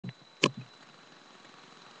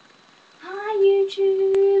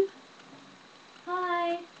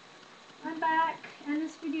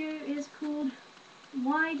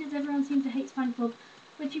Spongebob,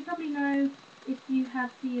 which you probably know if you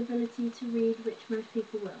have the ability to read, which most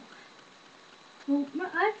people will.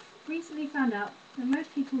 Well, I've recently found out that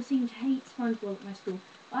most people seem to hate Spongebob at my school,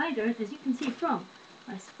 but I don't, as you can see from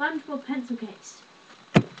my Spongebob pencil case,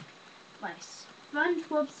 my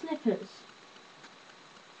Spongebob slippers,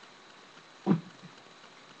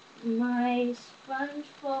 my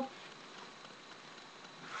Spongebob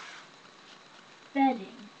bedding,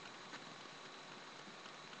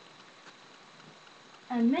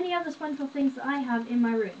 and many other Spongebob things that I have in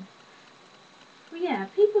my room. Well, yeah,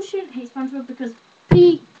 people shouldn't hate Spongebob because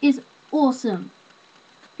he is awesome.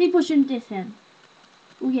 People shouldn't diss him.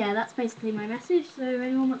 Well, yeah, that's basically my message, so if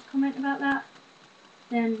anyone wants to comment about that,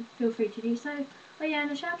 then feel free to do so. Oh yeah,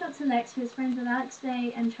 and a shout out to Lex, who is friends with Alex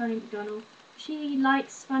Day and Charlie McDonald. She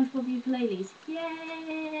likes Spongebob ukuleles.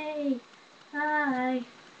 Yay! Bye!